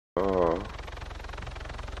Oh.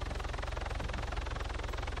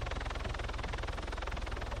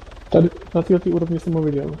 Tady na této úrovni jsem ho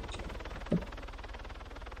viděl.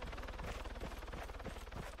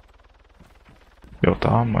 Jo,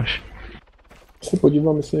 tam máš. Se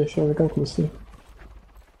podívám, jestli šel někam k misi.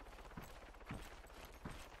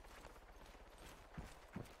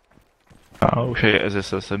 A už je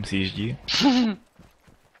SSL sem sjíždí.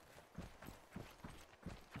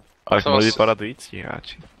 Ale mohli vypadat víc ti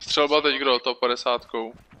hráči. Střelba teď kdo, to 50.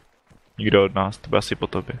 Nikdo od nás, to bude asi po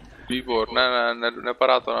tobě. Výbor, ne,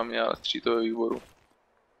 nepadá to na mě, ale stří to ve výboru.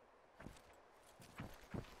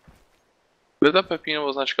 Kde ta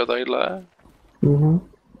Pepínová značka tadyhle? Jo,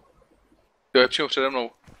 je přímo přede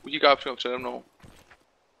mnou. Utíká přímo přede mnou.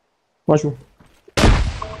 Mažu.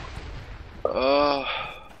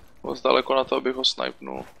 Moc daleko na to, abych ho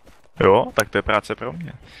snipnul. Jo, tak to je práce pro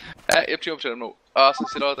mě. Je přímo přede mnou. A já jsem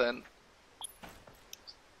si dal ten.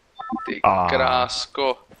 Ty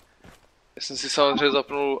krásko. Já jsem si samozřejmě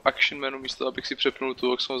zapnul action menu místo, abych si přepnul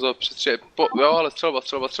tu, jak jsem ho vzal přestřelit. Jo, ale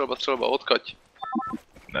střelba, odkaď.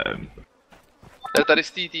 Nevím. Je tady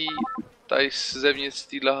z tady zevnitř z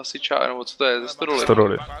týhle hasiča, nebo co to je, ze stodoly.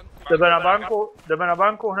 Stodoly. Jdeme na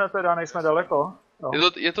banku hned teda, nejsme daleko. No.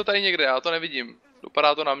 Je to tady někde, já to nevidím.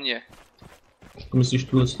 Dopadá to na mě. Myslíš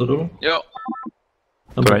tuhle stodolu? Jo.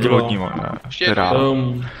 To není lodní, ne.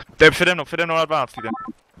 To je přede mnou na 12. den.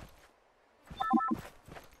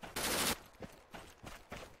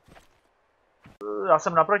 Já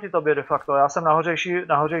jsem naproti tobě de facto, já jsem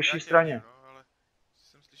na hořejší straně. No, ale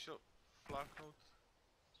jsem slyšel fláknout.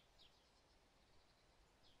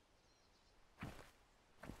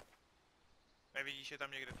 Nevidíš je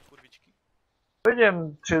tam někde, kurvičky?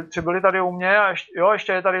 Vidím, tři byli tady u mě a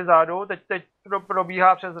ještě je tady vzadu, teď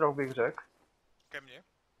probíhá přes roh, bych řekl. Ke mně?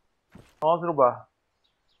 No, zhruba.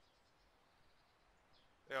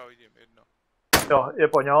 Jo, vidím, jedno. Jo, je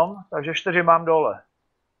po něm, takže 4 mám dole.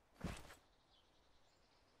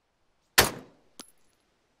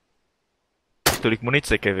 Tolik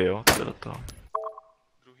munice, Kevy, jo? To.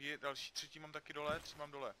 Druhý, třetí mám taky dole, 3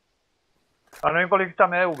 mám dole. A nevím, kolik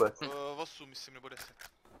tam je vůbec. 8, myslím, nebo 10.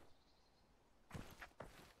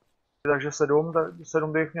 Takže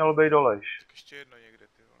 7 bych mělo být dolejš. Tak ještě jedno někde,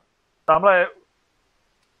 ty vole. Tamhle je...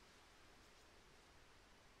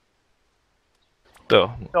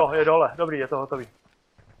 To. Jo, je dole, dobrý, je to hotový.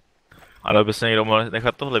 Ale by se někdo mohl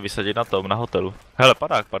nechat tohle vysadit na hotelu. Hele,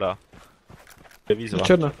 padá. Je výzva.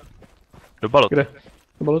 Černá. Do balotu. Kde?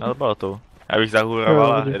 Do balotu? Do balotu. Já bych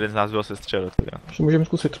zahůroval a jeden z nás byl sestřelit. Ještě můžeme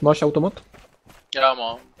zkusit. Máš automat? Já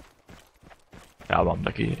mám. Já mám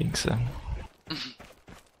taky ringse.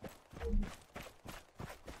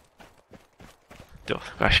 Jo,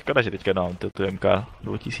 taková škoda, že teďka dám tu MK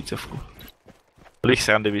 2000. Tolik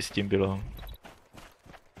srandy by s tím bylo.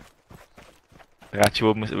 Hráči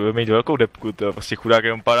budou mít velkou depku, to prostě chudák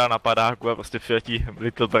jenom padá na padáku a prostě přiletí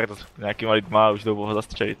Little Bird s nějakýma lidma a už jdou ho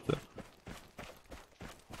zastřelit.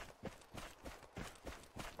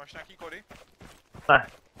 Máš nějaký kody? Ne.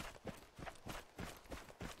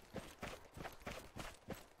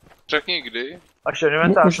 Řekni kdy. Až je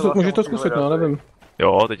inventář. Může to zkusit, no, nevím.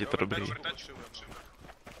 Jo, teď je to dobrý.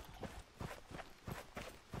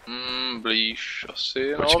 Blíž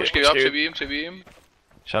asi, no počkej, já přebijím.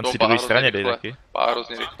 Šanci druhé straně dej taky. Pár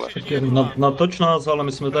hrozně rychle. Natoč nás, ale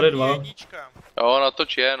my jsme tady 2. Jo,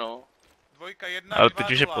 natoč je, no. 2, 1, ale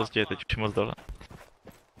teď už je pozdě, teď už je moc dole.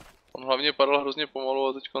 On hlavně padal hrozně pomalu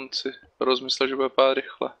a teď si rozmyslel, že bude pár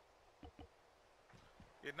rychle.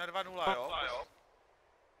 1, 2, 0, jo?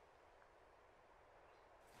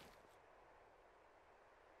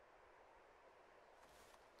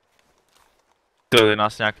 To je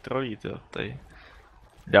nás nějak trolí, to tady.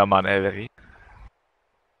 Dělá manévery.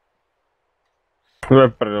 Bude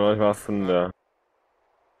prdele, že vás sundá.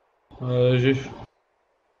 Ježiš.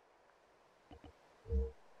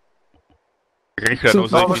 Rychle,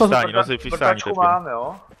 nouzový přistání. Mám,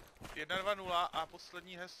 jo? 1, 2, 0 a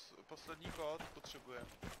poslední kód potřebujeme.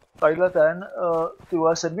 Tadyhle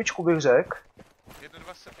tyhle 7 bych řekl. 1,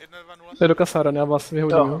 2, 0. To je do kasáren, já vás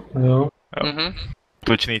vyhodím. Jo.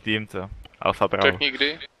 Tučný tým to. Alfa Bravo. Řekni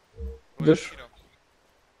kdy. Jdeš?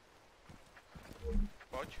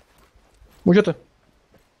 Pojď. Můžete.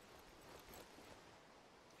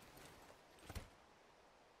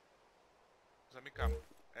 Zamykám.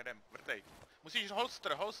 Jedem, vrtej. Musíš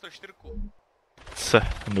holster, 4. Se,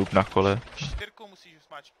 noob na kole. 4 musíš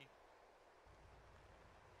smáčkni.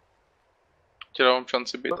 Tě dávám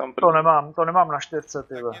šanci být tam první. To nemám na 40,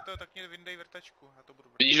 tyhle. Tak mě vyndej vrtačku, já to budu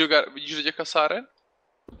brát. Vidíš do těch kasáren?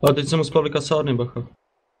 Ale teď jsem uspavili kasárny, bacha.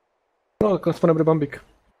 No, tak aspoň nebude bambik.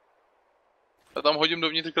 Já tam hodím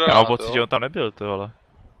dovnitř Já mám granát, pocit, že jo. on tam nebyl, to ale.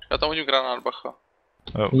 Já tam hodím granát, bacha.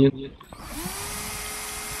 Jo.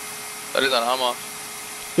 Tady za náma.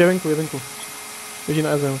 Je venku. Běží na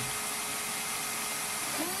EZM.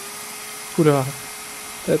 Kurva.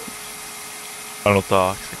 Ano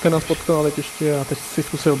tak. Ten nás potkal na letiště a teď si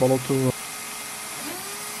zkusil balotu.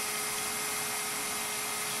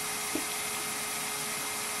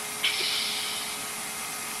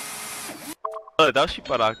 Ale další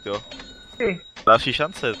padák, jo. Další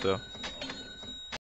šance, to.